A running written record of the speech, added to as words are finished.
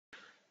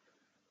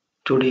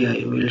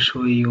Today I will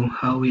show you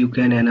how you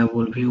can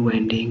enable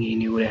viewBinding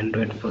in your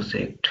Android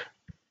project.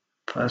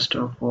 First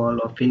of all,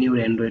 open your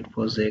Android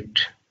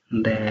project,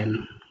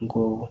 then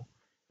go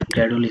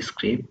Gradle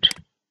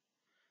script,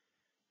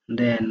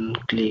 then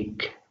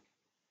click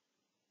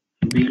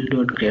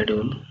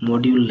build.gradle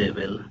module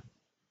level.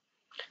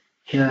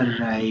 Here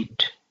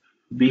write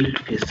build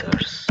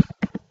features.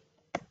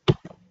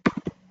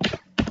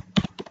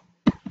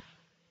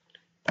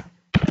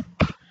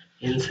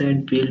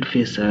 Inside build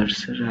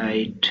features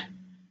write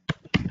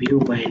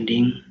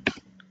viewBinding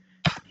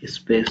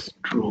space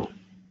true.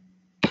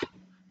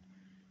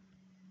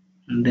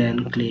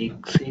 Then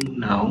click sync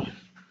now.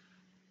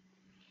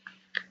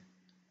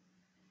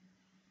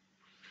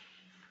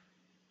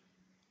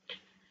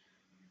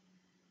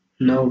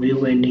 Now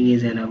viewBinding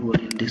is enabled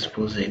in this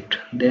project.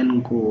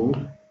 Then go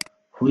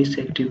which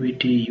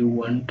activity you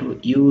want to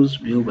use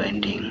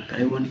viewBinding.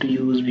 I want to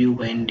use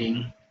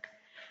viewBinding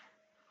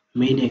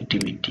main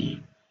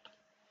activity.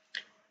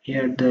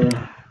 Here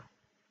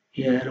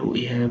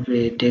we have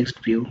a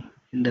text view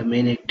in the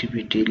main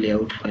activity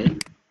layout file.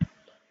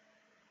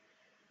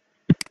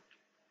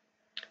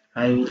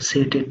 I will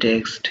set a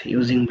text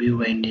using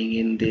viewBinding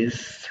in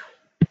this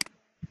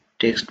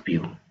text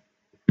view.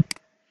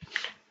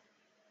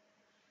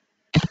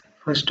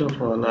 First of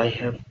all, I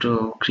have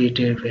to create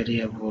a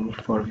variable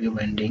for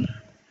viewBinding.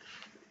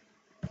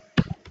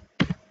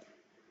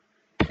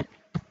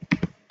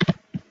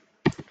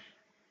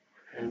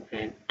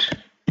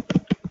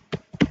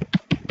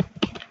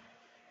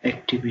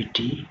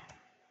 Activity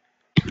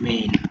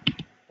main,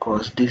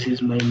 because this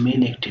is my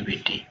main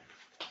activity.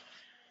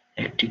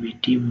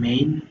 Activity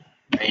main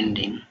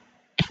binding.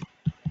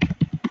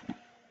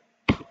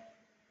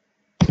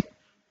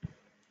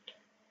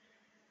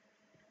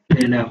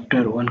 Then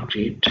after one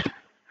create,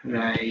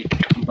 write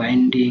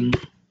binding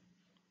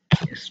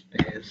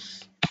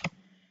space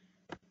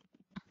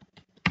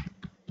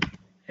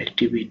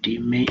activity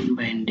main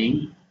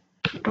binding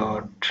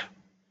dot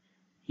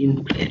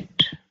inplate.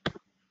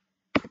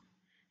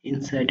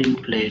 Inside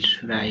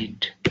inplate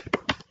write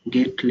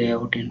get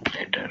layout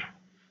inplater.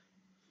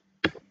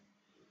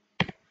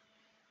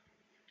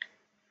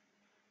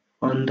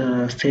 On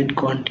the set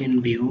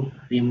content view,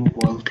 remove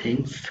all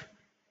things,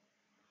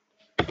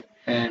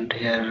 and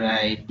here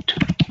write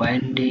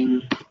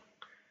binding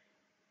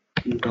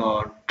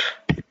dot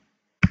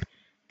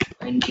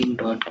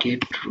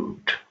get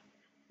root.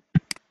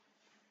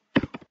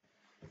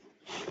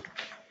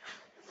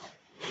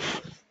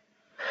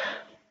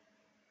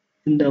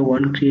 In the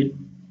one create,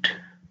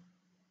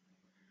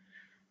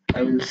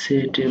 I will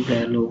set a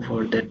value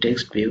for the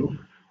text view.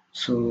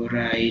 So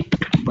write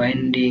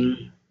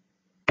binding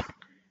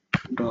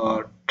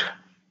dot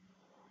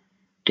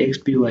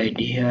text view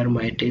ID. Here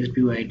my text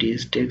view ID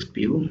is text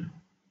view.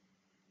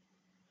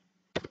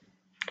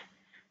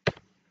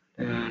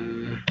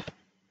 And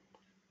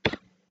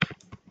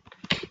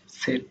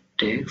set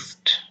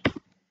text.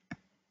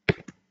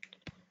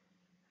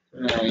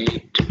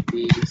 Write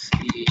this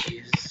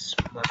is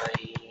my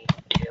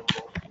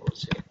demo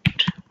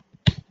project.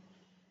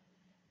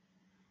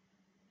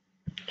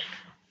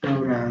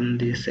 Now run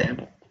this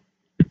app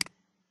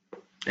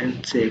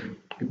and check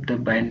if the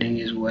binding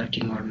is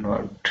working or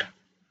not.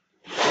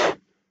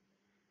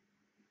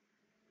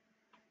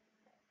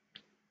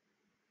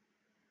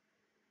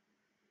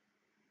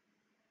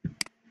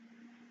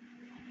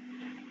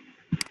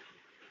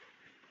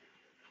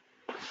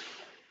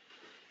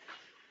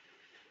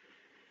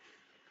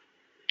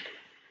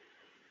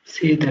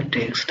 See the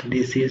text,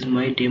 this is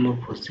my demo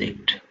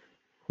project,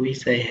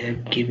 which I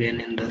have given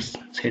in the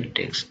set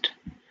text,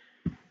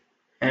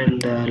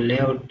 and the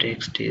layout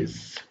text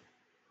is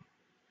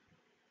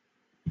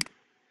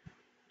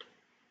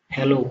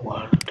hello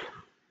world.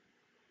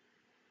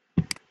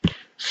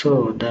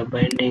 So the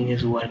binding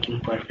is working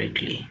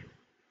perfectly.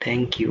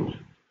 Thank you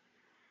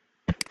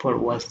for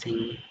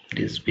watching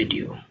this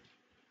video.